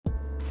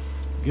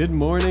Good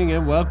morning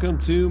and welcome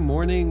to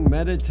Morning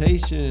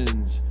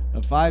Meditations,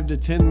 a 5 to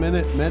 10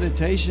 minute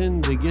meditation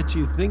to get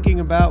you thinking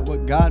about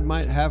what God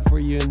might have for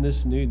you in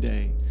this new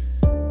day.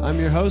 I'm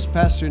your host,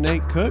 Pastor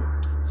Nate Cook,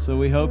 so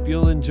we hope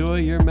you'll enjoy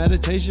your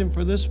meditation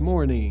for this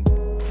morning.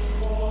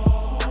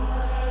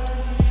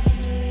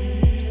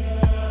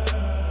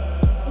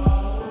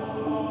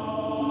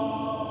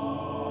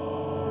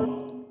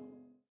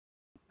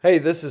 Hey,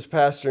 this is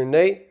Pastor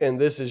Nate, and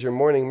this is your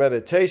morning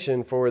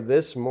meditation for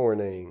this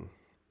morning.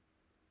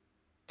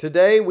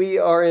 Today we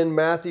are in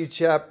Matthew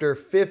chapter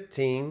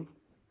 15,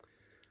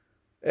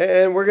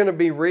 and we're going to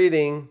be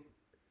reading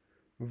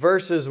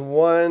verses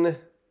 1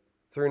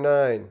 through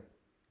 9.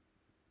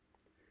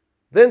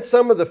 Then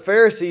some of the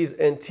Pharisees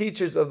and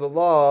teachers of the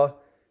law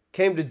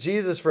came to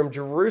Jesus from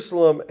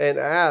Jerusalem and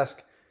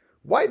asked,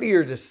 "Why do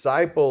your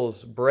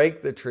disciples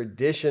break the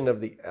tradition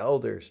of the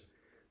elders?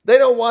 They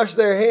don't wash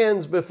their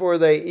hands before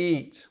they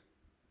eat."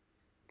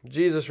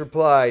 Jesus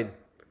replied,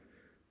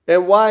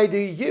 "And why do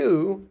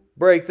you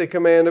break the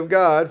command of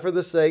God for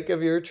the sake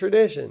of your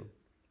tradition?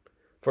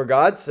 For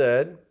God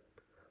said,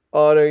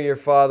 'Honor your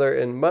father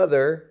and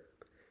mother,'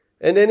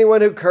 and anyone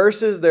who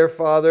curses their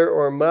father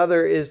or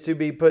mother is to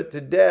be put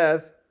to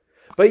death.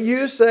 But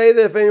you say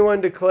that if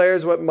anyone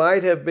declares what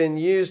might have been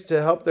used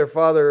to help their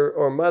father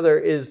or mother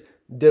is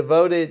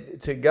devoted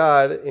to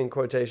God," in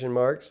quotation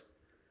marks,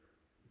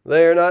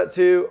 "they are not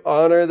to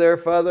honor their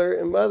father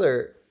and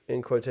mother,"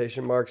 in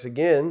quotation marks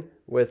again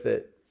with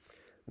it.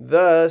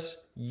 Thus,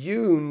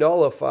 you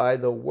nullify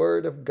the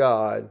word of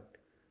God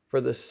for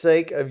the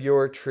sake of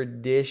your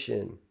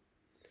tradition.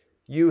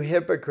 You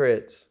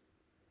hypocrites!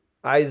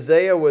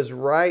 Isaiah was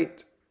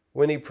right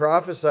when he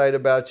prophesied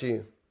about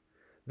you.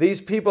 "These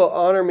people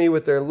honor me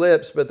with their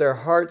lips, but their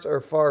hearts are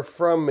far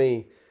from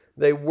me.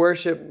 They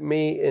worship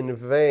me in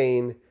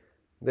vain.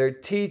 Their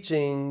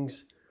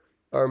teachings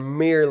are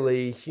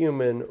merely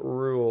human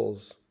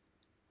rules."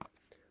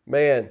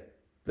 Man,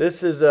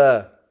 this is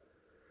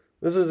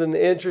an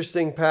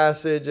interesting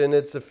passage, and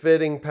it's a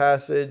fitting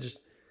passage.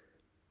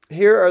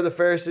 Here are the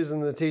Pharisees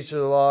and the teachers of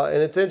the law,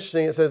 and it's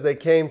interesting. It says they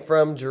came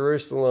from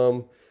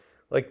Jerusalem.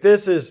 Like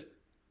this is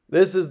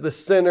the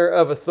center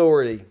of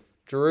authority,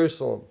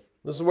 Jerusalem.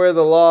 This is where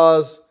the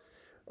laws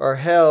are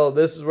held.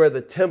 This is where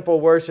the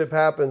temple worship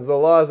happens. The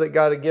laws that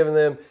God had given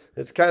them.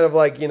 It's kind of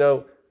like,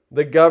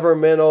 the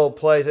governmental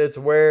place. It's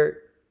where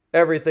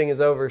everything is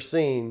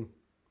overseen.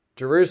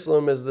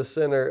 Jerusalem is the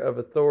center of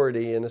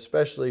authority, and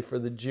especially for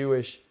the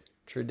Jewish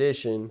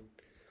tradition.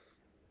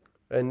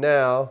 And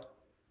now,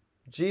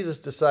 Jesus'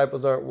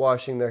 disciples aren't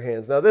washing their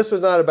hands. Now, this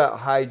was not about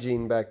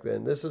hygiene back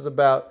then. This is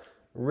about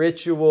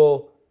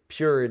ritual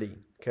purity,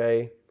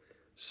 okay?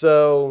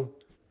 So,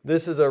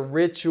 this is a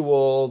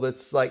ritual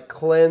that's like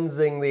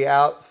cleansing the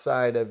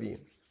outside of you.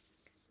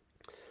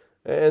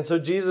 And so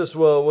Jesus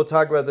we'll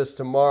talk about this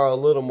tomorrow a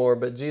little more,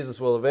 but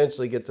Jesus will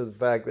eventually get to the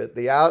fact that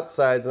the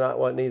outside's not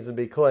what needs to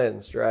be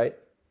cleansed, right?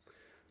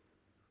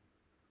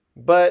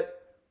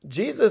 But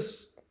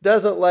Jesus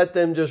doesn't let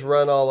them just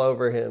run all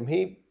over him.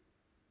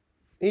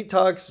 He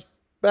talks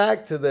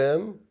back to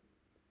them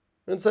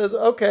and says,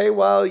 "Okay,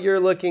 while you're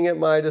looking at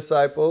my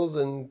disciples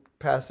and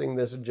passing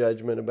this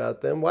judgment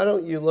about them, why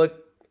don't you look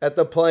at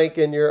the plank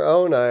in your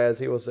own eye," as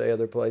he will say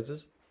other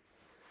places.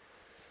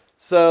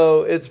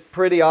 So it's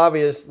pretty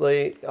obvious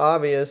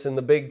in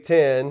the Big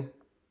Ten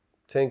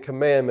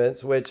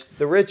Commandments, which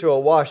the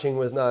ritual washing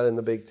was not in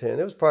the Big Ten.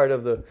 It was part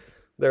of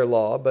their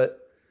law,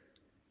 but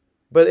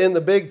in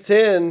the Big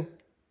Ten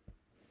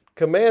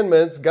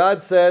Commandments,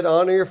 God said,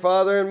 "Honor your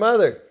father and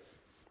mother."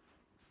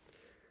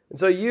 And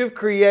so you've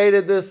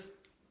created this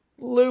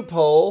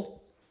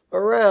loophole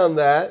around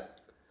that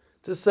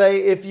to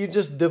say if you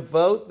just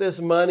devote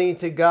this money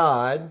to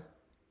God,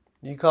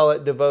 you call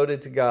it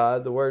devoted to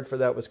God. The word for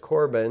that was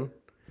korban.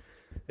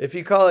 If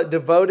you call it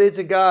devoted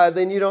to God,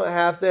 then you don't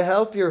have to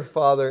help your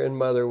father and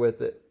mother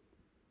with it.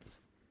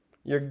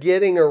 You're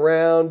getting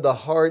around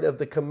the heart of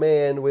the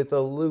command with a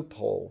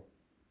loophole.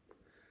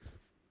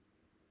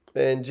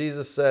 And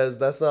Jesus says,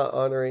 that's not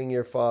honoring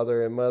your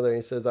father and mother.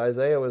 He says,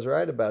 Isaiah was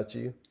right about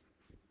you.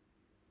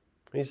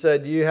 He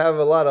said, you have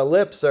a lot of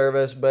lip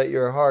service, but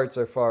your hearts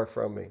are far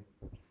from me.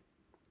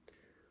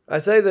 I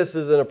say this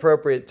is an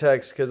appropriate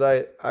text because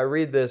I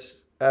read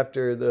this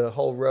after the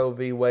whole Roe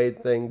v.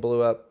 Wade thing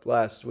blew up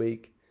last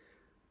week.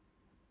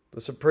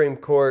 The Supreme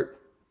Court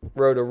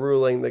wrote a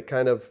ruling that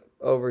kind of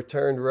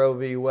overturned Roe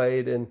v.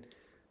 Wade, and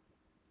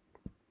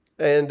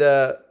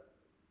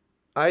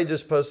I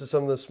just posted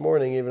something this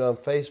morning, even on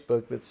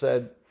Facebook, that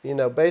said,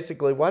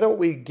 basically, why don't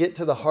we get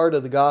to the heart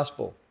of the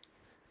gospel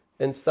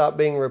and stop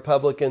being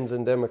Republicans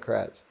and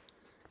Democrats?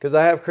 Because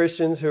I have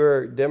Christians who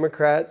are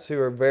Democrats who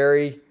are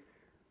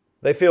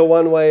they feel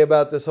one way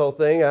about this whole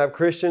thing. I have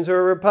Christians who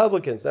are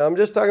Republicans. Now, I'm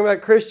just talking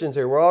about Christians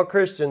here. We're all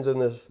Christians in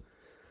this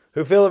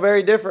who feel a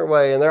very different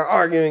way, and they're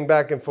arguing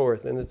back and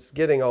forth, and it's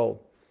getting old.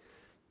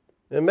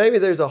 And maybe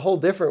there's a whole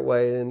different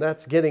way, and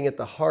that's getting at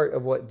the heart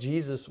of what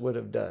Jesus would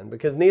have done.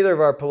 Because neither of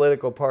our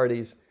political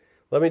parties,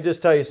 let me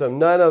just tell you something,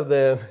 none of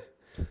them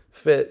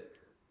fit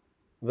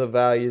the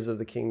values of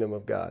the kingdom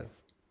of God.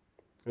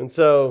 And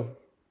so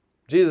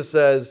Jesus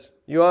says,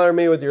 you honor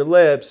me with your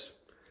lips,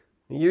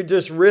 you're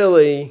just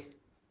really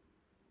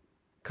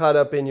caught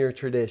up in your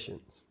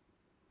traditions.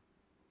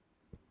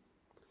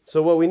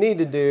 So what we need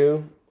to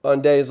do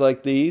on days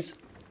like these,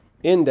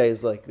 in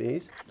days like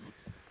these,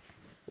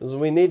 is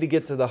we need to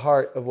get to the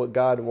heart of what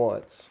God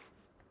wants.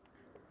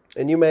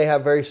 And you may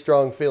have very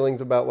strong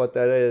feelings about what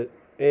that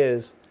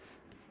is.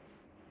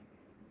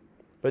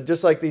 But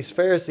just like these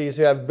Pharisees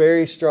who have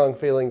very strong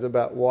feelings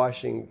about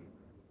washing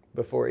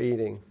before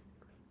eating.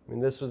 I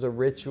mean, this was a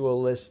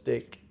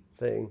ritualistic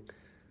thing.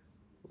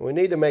 What we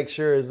need to make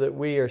sure is that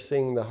we are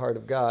seeing the heart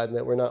of God and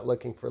that we're not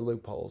looking for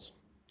loopholes.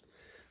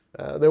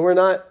 That we're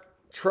not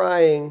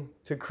trying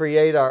to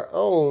create our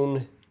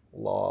own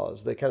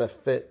laws that kind of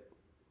fit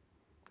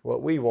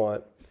what we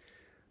want,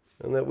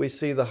 and that we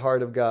see the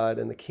heart of God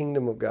and the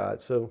kingdom of God.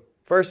 So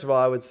first of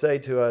all, I would say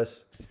to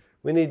us,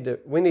 we need to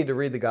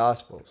read the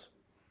Gospels.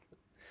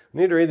 We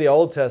need to read the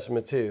Old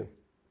Testament too.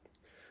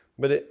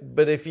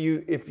 But if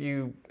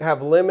you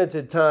have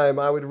limited time,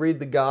 I would read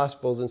the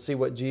Gospels and see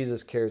what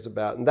Jesus cares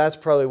about. And that's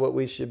probably what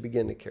we should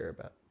begin to care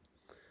about.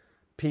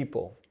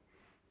 People.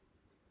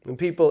 And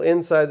people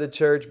inside the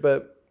church,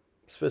 but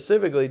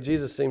specifically,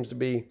 Jesus seems to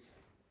be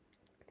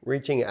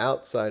reaching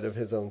outside of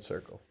his own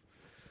circle.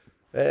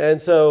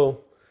 And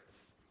so,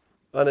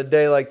 on a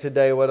day like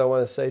today, what I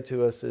want to say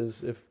to us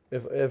is,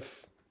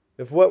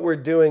 if what we're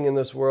doing in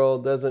this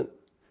world doesn't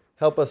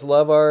help us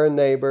love our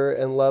neighbor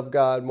and love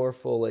God more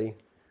fully,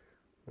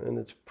 then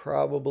it's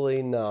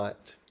probably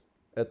not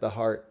at the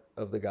heart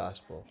of the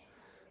gospel.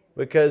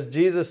 Because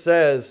Jesus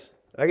says,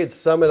 I could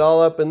sum it all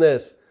up in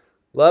this: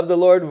 love the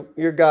Lord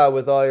your God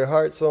with all your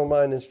heart, soul,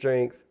 mind, and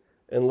strength,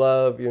 and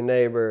love your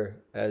neighbor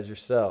as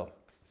yourself.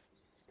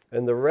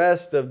 And the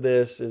rest of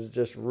this is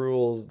just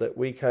rules that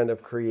we kind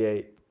of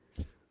create.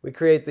 We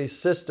create these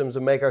systems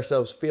to make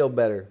ourselves feel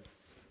better.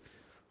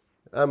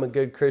 I'm a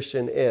good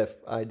Christian if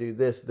I do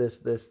this,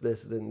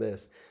 then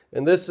this.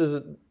 And this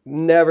has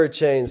never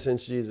changed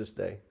since Jesus'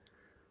 day.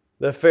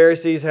 The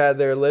Pharisees had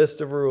their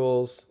list of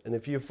rules, and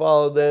if you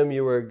followed them,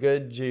 you were a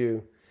good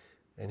Jew.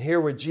 And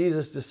here were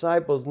Jesus'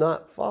 disciples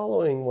not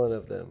following one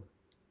of them.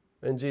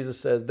 And Jesus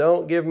says,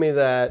 don't give me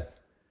that.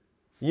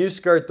 You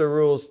skirt the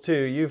rules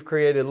too. You've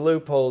created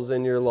loopholes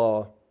in your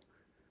law.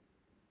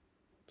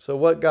 So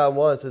what God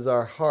wants is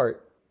our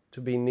heart to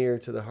be near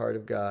to the heart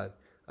of God.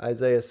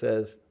 Isaiah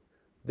says,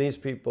 these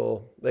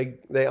people,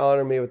 they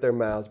honor me with their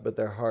mouths, but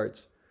their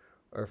hearts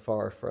are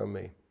far from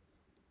me.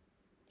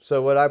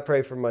 So what I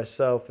pray for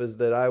myself is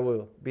that I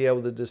will be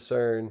able to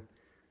discern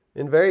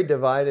in very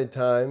divided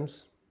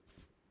times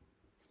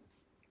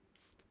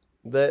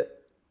that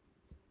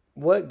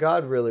what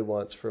God really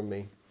wants from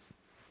me.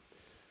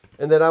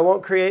 And that I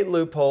won't create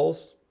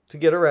loopholes to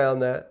get around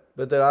that,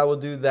 but that I will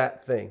do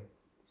that thing.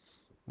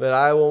 That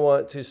I will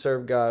want to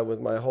serve God with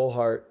my whole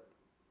heart,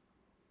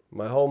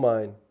 my whole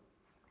mind,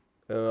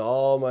 and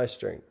all my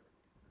strength,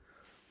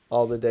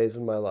 all the days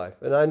of my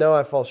life. And I know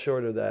I fall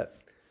short of that.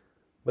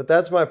 But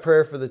that's my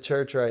prayer for the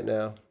church right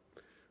now.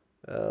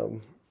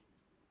 The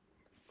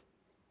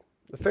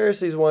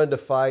Pharisees wanted to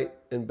fight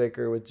and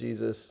bicker with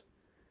Jesus,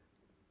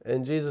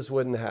 and Jesus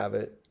wouldn't have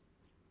it.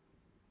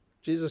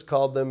 Jesus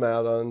called them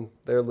out on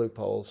their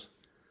loopholes.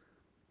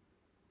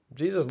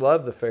 Jesus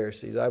loved the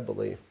Pharisees, I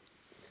believe.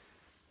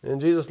 And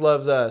Jesus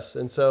loves us.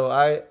 And so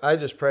I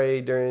just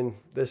pray during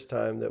this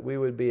time that we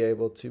would be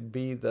able to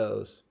be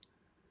those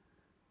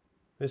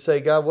who say,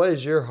 God, what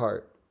is your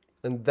heart?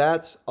 And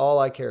that's all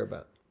I care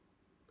about.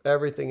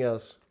 Everything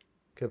else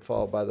could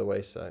fall by the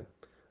wayside.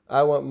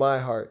 I want my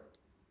heart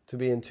to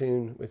be in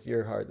tune with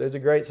your heart. There's a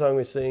great song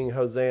we sing,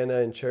 Hosanna,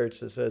 in church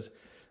that says,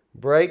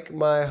 break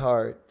my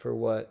heart for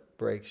what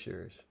breaks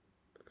yours.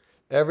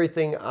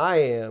 Everything I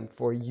am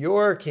for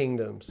your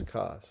kingdom's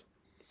cause.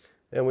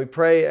 And we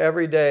pray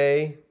every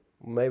day.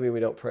 Maybe we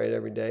don't pray it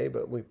every day,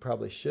 but we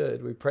probably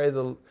should. We pray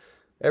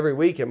every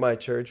week at my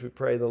church, we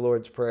pray the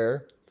Lord's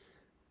Prayer.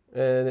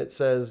 And it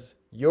says,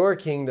 your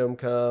kingdom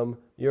come,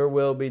 your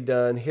will be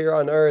done here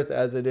on earth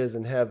as it is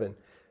in heaven.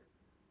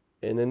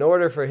 And in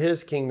order for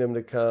his kingdom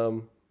to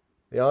come,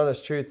 the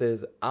honest truth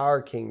is our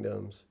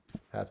kingdoms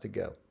have to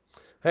go.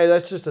 Hey,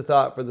 that's just a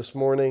thought for this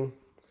morning.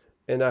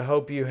 And I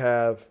hope you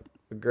have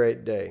a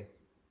great day.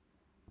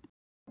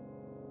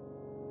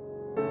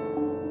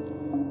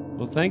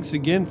 Well, thanks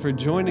again for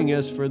joining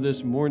us for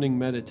this morning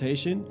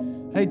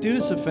meditation. Hey, do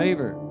us a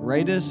favor,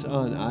 rate us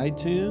on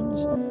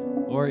iTunes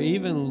or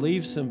even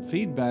leave some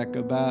feedback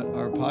about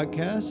our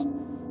podcast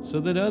so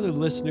that other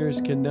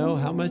listeners can know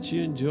how much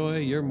you enjoy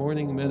your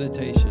morning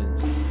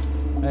meditations.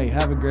 Hey,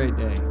 have a great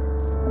day.